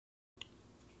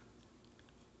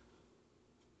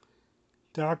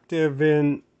Dr.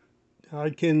 Van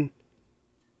Dyken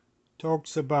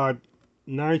talks about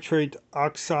nitrate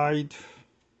oxide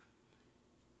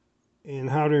and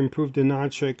how to improve the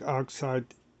nitric oxide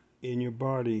in your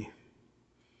body.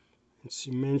 And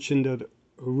she mentioned that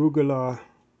arugula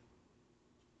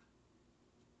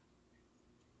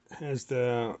has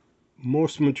the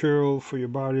most material for your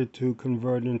body to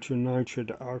convert into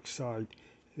nitric oxide.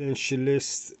 Then she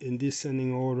lists in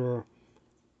descending order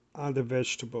other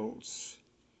vegetables.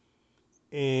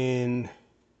 And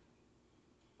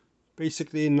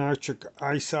basically nitric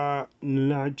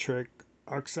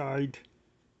oxide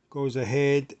goes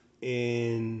ahead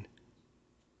and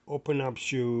open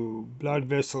up your blood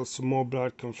vessels so more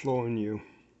blood can flow in you.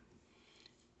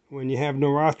 When you have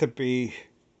neuropathy,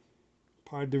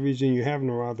 part of the reason you have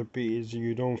neuropathy is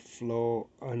you don't flow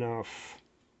enough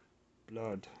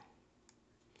blood.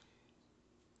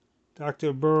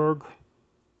 Dr. Berg,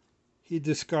 he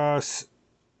discussed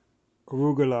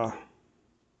arugula.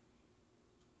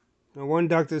 Now, one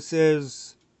doctor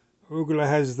says arugula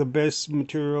has the best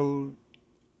material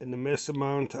and the best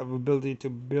amount of ability to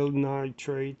build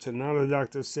nitrates. Another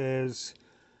doctor says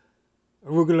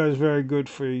arugula is very good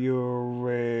for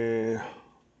your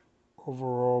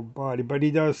overall body, but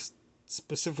he does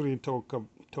specifically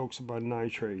talks about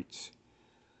nitrates.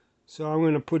 So I'm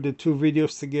going to put the two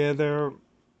videos together,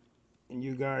 and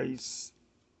you guys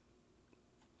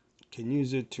can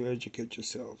use it to educate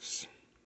yourselves.